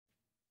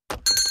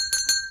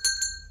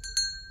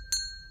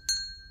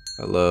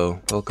Hello,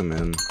 welcome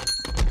in.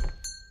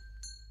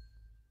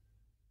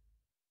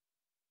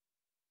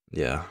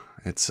 Yeah,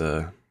 it's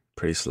a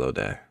pretty slow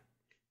day.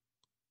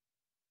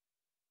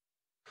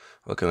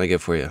 What can I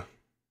get for you?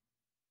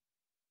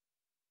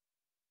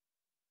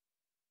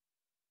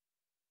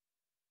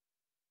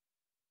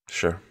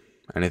 Sure.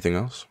 Anything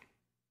else?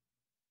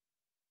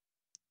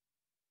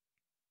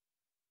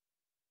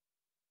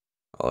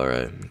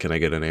 Alright, can I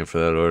get a name for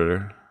that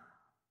order?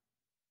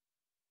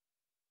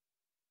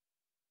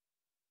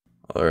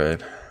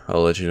 Alright,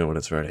 I'll let you know when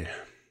it's ready.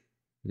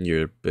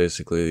 You're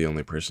basically the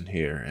only person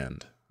here,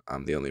 and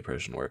I'm the only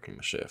person working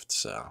the shift,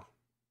 so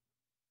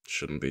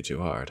shouldn't be too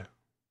hard.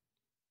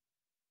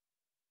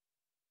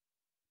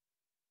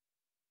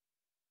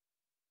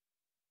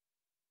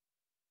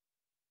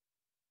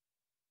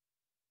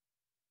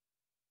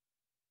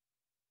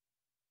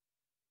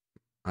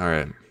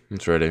 Alright,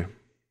 it's ready.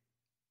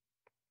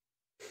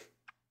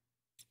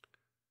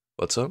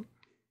 What's up?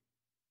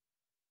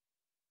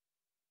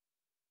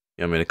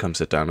 You want me to come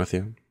sit down with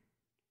you?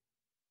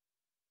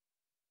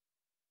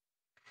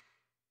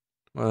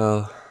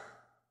 Well,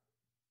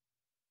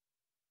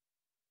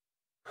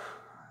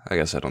 I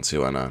guess I don't see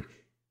why not.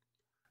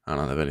 I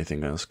don't have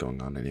anything else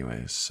going on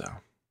anyways, so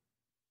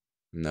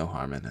no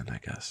harm in it, I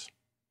guess.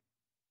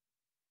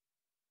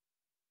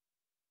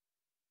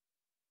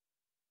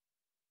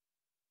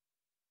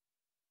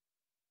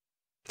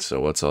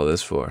 So what's all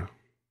this for?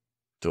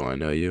 Do I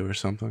know you or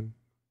something?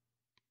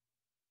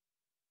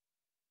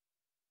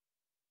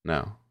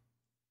 No.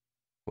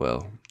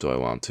 Well, do I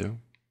want to?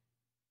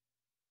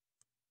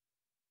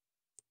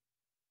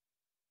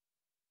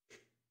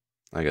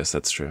 I guess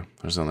that's true.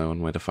 There's only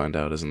one way to find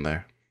out, isn't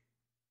there?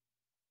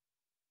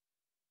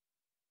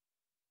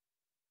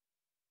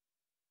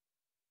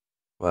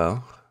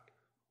 Well,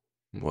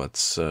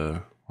 what's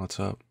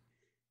up?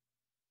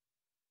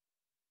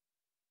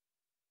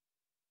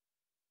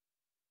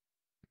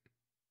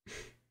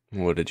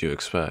 What did you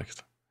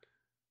expect?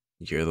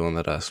 You're the one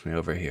that asked me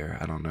over here.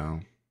 I don't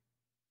know.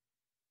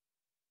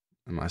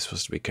 Am I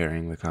supposed to be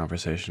carrying the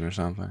conversation or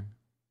something?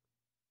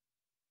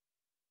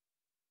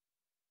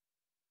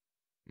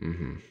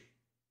 Mm-hmm.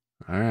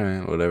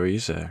 Alright, whatever you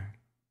say.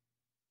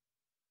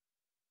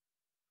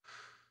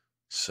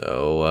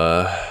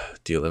 So,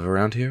 do you live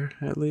around here,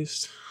 at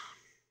least?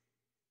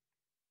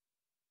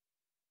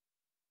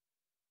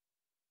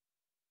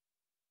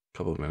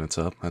 Couple of minutes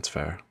up, that's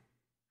fair.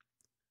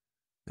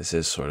 This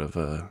is sort of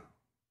a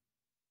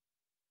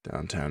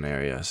downtown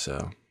area,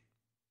 so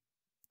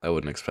I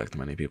wouldn't expect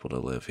many people to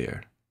live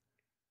here.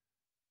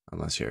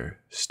 Unless you're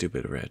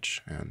stupid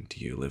rich and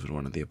you live in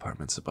one of the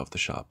apartments above the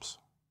shops.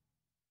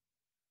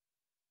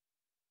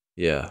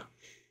 Yeah,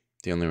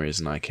 the only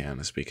reason I can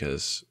is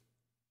because,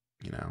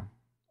 you know,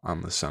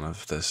 I'm the son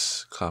of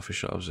this coffee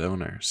shop's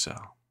owner, so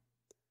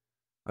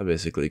I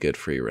basically get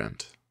free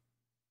rent.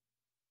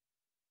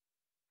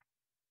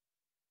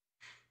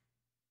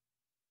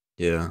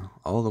 Yeah,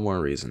 all the more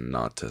reason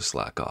not to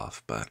slack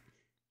off, but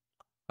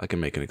I can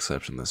make an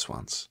exception this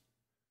once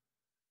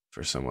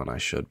for someone I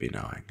should be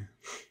knowing.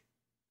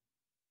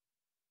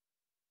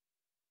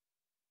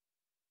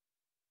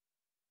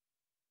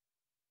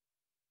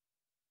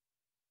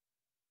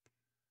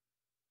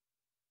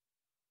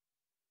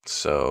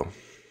 So,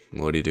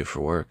 what do you do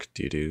for work?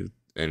 Do you do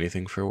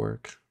anything for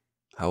work?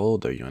 How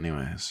old are you,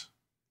 anyways?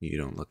 You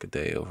don't look a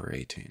day over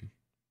 18.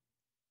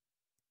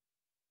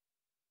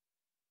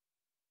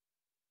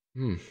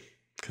 Hmm,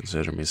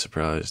 consider me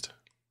surprised.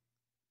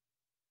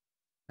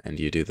 And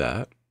you do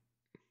that?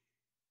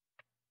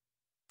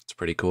 It's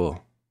pretty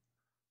cool,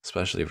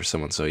 especially for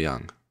someone so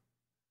young.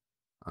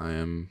 I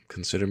am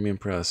consider me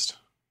impressed.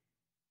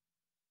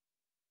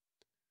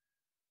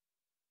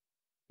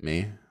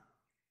 Me?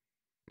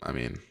 I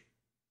mean,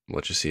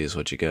 what you see is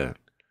what you get.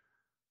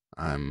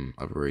 I'm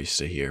a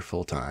barista here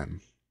full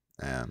time,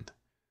 and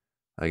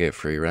I get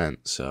free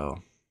rent,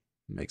 so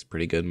it makes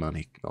pretty good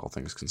money, all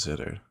things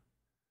considered.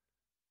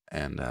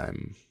 And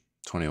I'm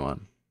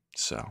 21,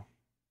 so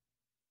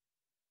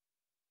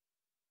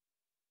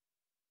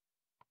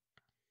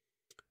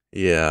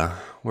yeah,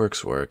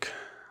 work's work.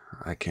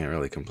 I can't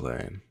really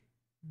complain.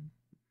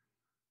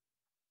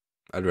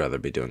 I'd rather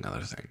be doing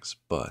other things,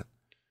 but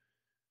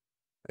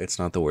it's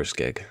not the worst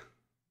gig.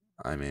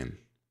 I mean,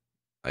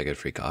 I get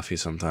free coffee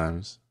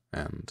sometimes,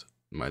 and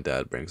my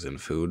dad brings in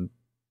food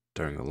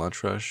during the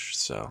lunch rush,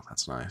 so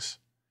that's nice.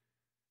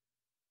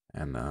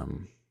 And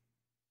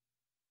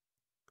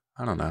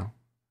I don't know.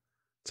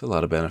 It's a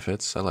lot of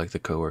benefits. I like the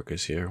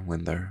coworkers here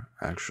when they're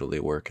actually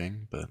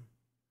working, but it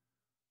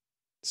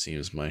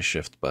seems my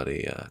shift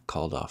buddy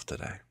called off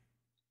today,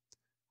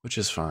 which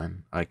is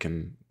fine. I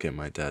can get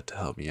my dad to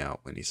help me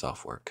out when he's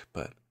off work,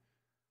 but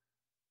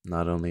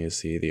not only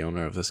is he the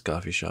owner of this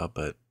coffee shop,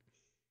 but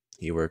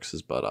he works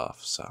his butt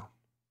off, so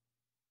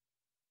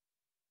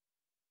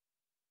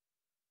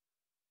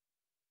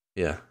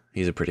yeah,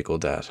 he's a pretty cool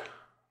dad.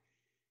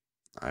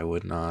 I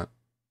would not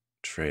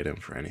trade him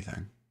for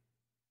anything.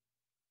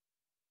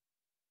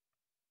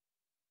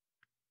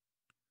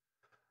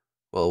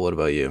 Well, what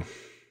about you?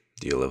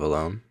 Do you live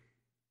alone?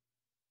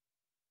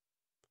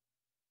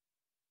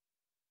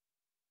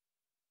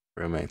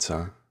 Roommates,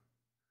 huh?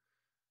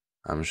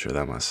 I'm sure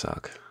that must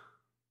suck.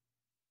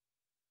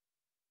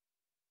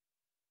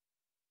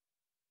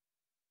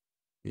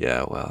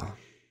 Yeah, well,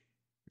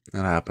 it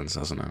happens,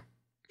 doesn't it?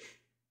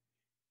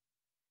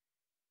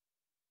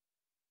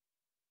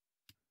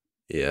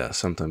 Yeah,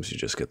 sometimes you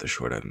just get the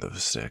short end of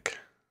the stick.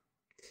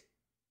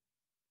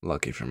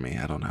 Lucky for me,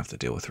 I don't have to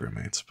deal with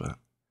roommates, but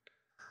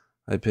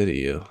I pity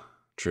you,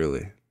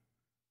 truly.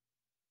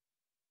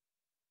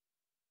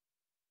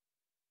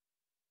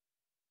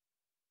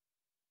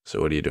 So,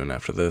 what are you doing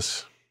after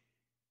this?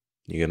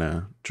 You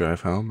gonna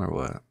drive home or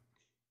what?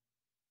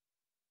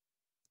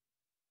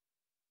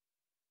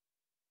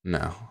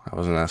 No, I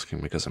wasn't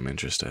asking because I'm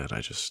interested. I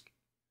just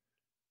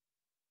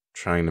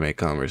trying to make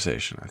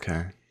conversation,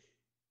 okay?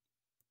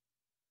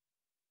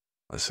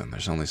 Listen,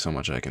 there's only so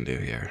much I can do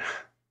here.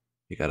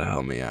 You gotta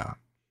help me out.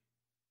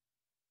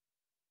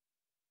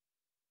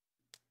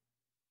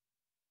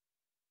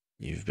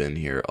 You've been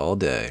here all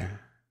day,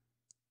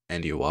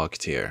 and you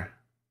walked here.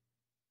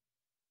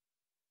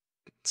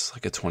 It's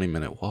like a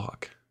 20-minute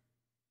walk.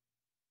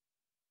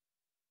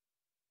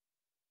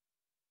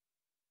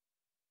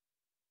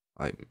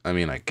 I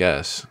mean, I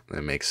guess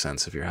it makes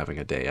sense if you're having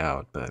a day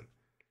out, but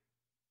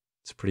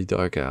it's pretty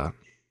dark out.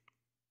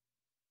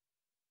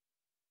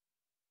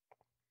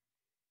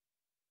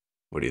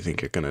 What do you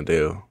think you're gonna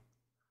do?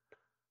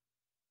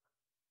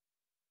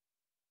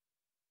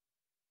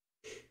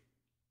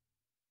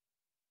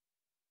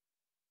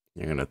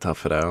 You're gonna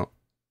tough it out?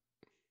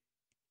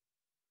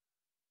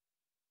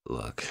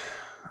 Look,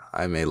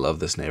 I may love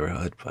this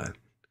neighborhood, but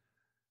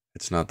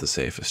it's not the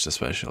safest,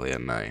 especially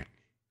at night.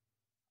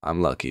 I'm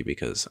lucky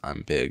because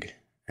I'm big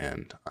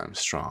and I'm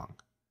strong.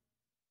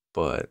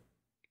 But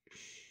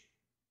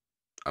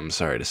I'm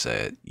sorry to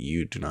say it,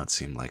 you do not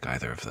seem like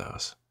either of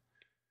those.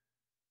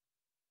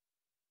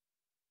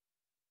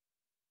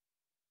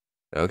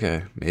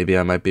 Okay, maybe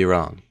I might be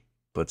wrong,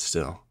 but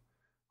still,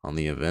 on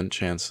the event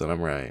chance that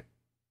I'm right,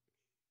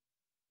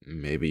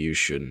 maybe you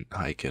shouldn't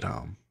hike it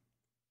home.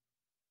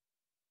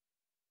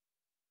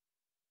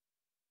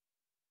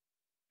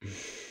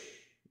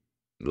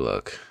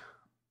 Look,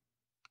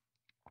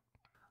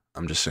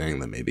 I'm just saying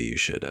that maybe you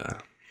should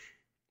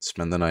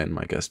spend the night in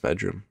my guest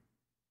bedroom.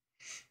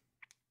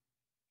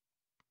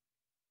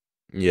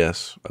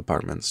 Yes,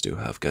 apartments do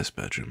have guest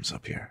bedrooms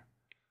up here.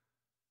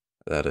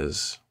 That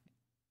is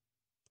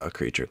a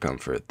creature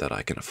comfort that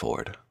I can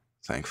afford,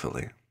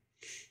 thankfully.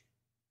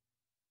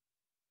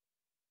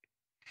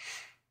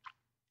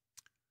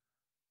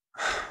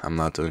 I'm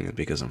not doing it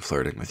because I'm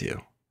flirting with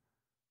you.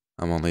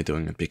 I'm only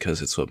doing it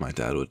because it's what my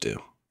dad would do,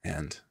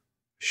 and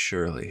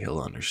surely he'll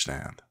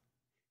understand.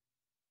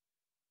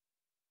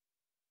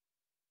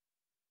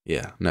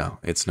 Yeah, no,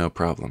 it's no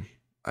problem.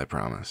 I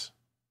promise.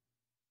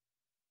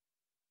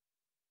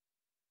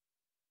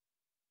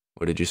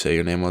 What did you say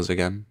your name was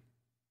again?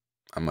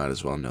 I might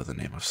as well know the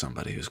name of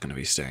somebody who's going to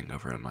be staying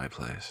over in my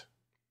place.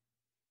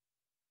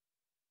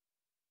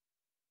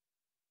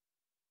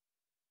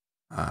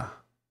 Ah,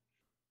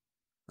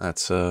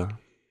 it's a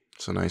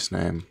nice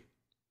name.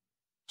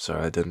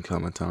 Sorry I didn't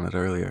comment on it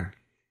earlier.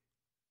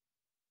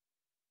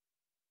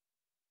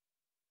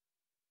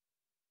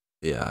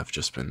 Yeah, I've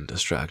just been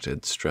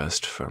distracted,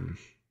 stressed from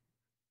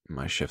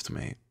my shift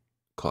mate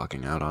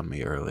clocking out on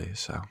me early,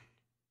 so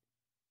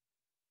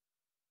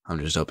I'm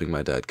just hoping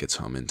my dad gets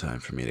home in time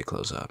for me to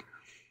close up.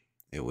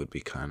 It would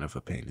be kind of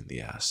a pain in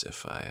the ass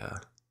if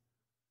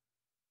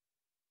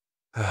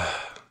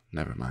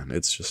never mind,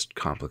 it's just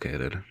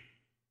complicated.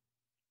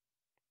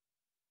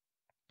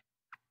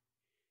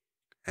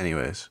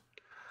 Anyways,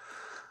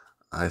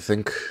 I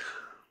think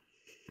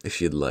if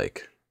you'd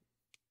like,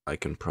 I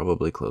can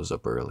probably close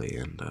up early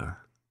and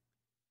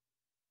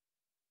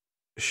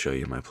show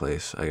you my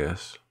place, I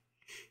guess.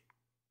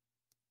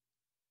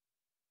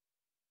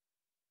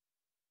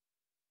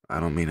 I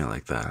don't mean it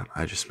like that.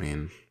 I just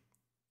mean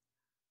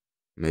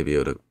maybe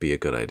it would be a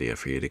good idea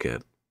for you to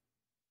get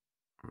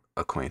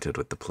acquainted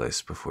with the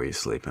place before you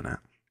sleep in it.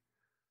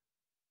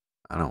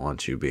 I don't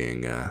want you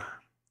being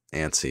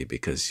antsy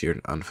because you're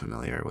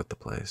unfamiliar with the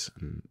place.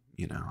 And,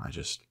 I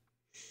just,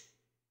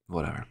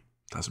 whatever,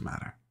 doesn't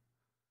matter.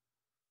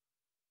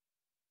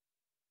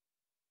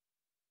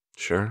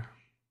 Sure?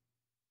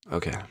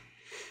 Okay.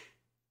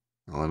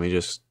 Well, let me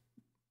just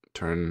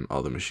turn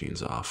all the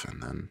machines off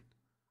and then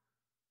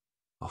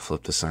I'll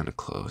flip the sign to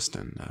closed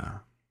and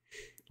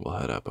we'll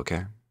head up,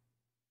 okay?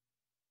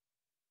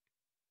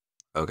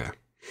 Okay.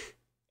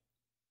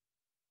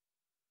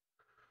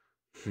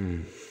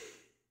 Hmm.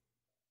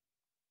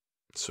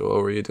 So,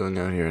 what were you doing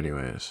out here,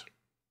 anyways?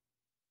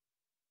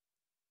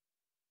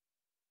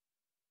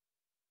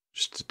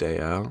 Just a day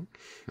out?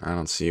 I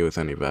don't see you with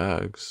any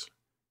bags.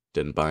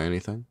 Didn't buy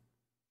anything?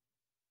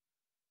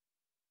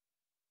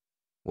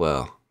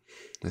 Well,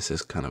 this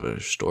is kind of a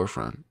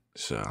storefront,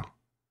 so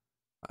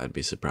I'd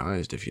be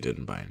surprised if you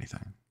didn't buy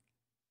anything.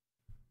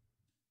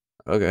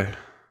 Okay,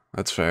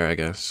 that's fair, I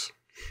guess.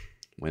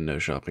 Window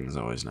shopping is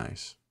always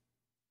nice.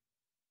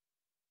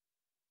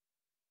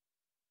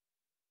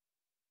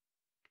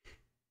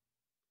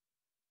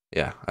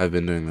 Yeah, I've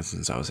been doing this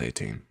since I was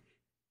 18.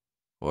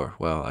 Or,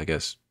 well, I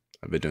guess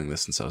I've been doing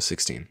this since I was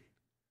 16.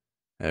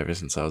 Ever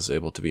since I was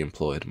able to be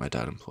employed, my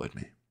dad employed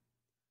me.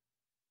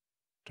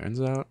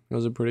 Turns out it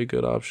was a pretty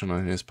good option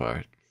on his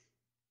part.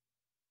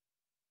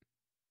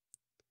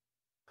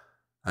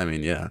 I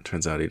mean, yeah,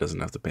 turns out he doesn't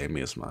have to pay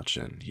me as much,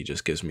 and he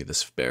just gives me this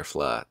spare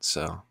flat,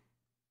 so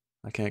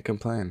I can't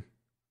complain.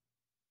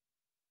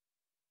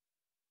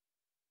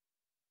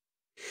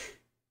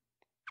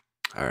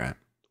 Alright,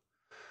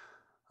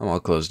 I'm all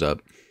closed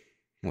up.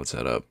 Let's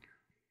head up.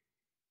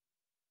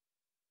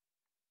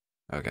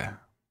 Okay.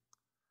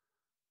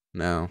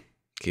 Now,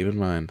 keep in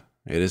mind,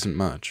 it isn't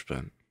much,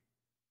 but.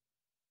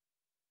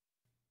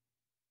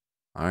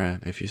 Alright,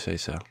 if you say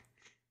so.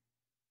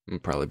 There'll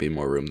probably be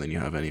more room than you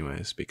have,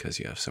 anyways, because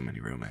you have so many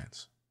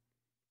roommates.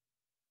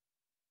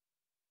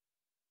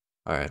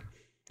 Alright,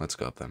 let's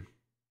go up then.